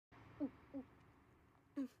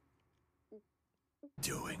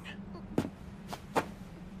Doing.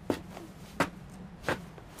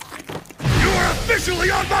 You are officially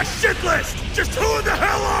on my shit list! Just who in the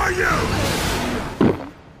hell are you?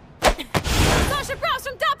 Sasha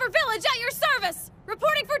from Dopper Village at your service!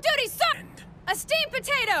 Reporting for duty, sir! A steamed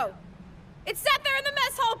potato! It sat there in the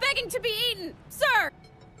mess hall begging to be eaten, sir!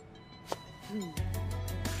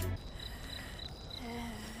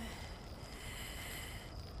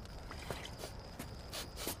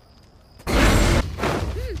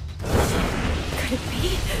 Could it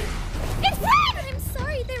be? It's red! I'm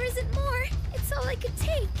sorry, there isn't more. It's all I could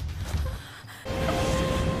take.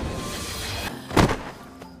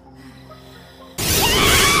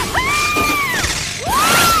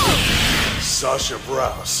 Sasha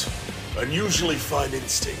Browse. Unusually fine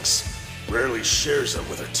instincts. Rarely shares them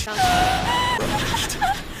with her team.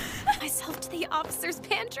 Myself to the officer's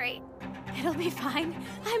pantry. It'll be fine.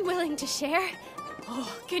 I'm willing to share.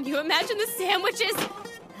 Oh, can you imagine the sandwiches?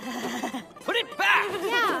 Put it back!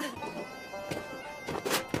 Yeah.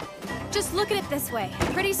 Just look at it this way.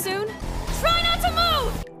 Pretty soon, Try not to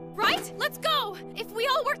move! Right? Let's go! If we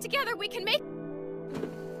all work together, we can make...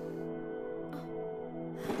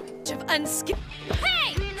 of unskilled...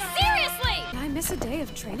 Hey! Seriously! did I miss a day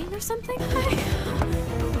of training or something?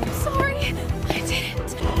 I'm sorry. I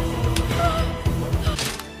didn't.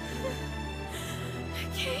 I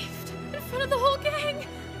caved in front of the whole gang.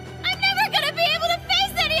 I'm never gonna be able to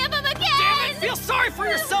face any of them again! Damn it! Feel sorry for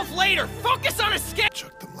yourself later! Focus on escape!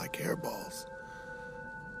 Chuck them like hairballs.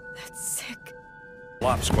 That's sick.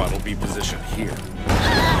 Lop squad will be positioned here.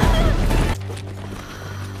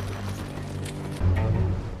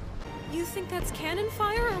 You think that's cannon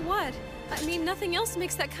fire or what? I mean, nothing else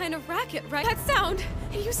makes that kind of racket, right? That sound,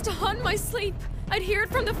 it used to haunt my sleep. I'd hear it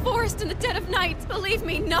from the forest in the dead of night. Believe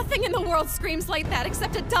me, nothing in the world screams like that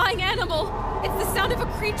except a dying animal. It's the sound of a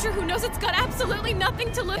creature who knows it's got absolutely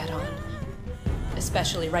nothing to lose.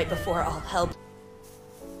 Especially right before all hell.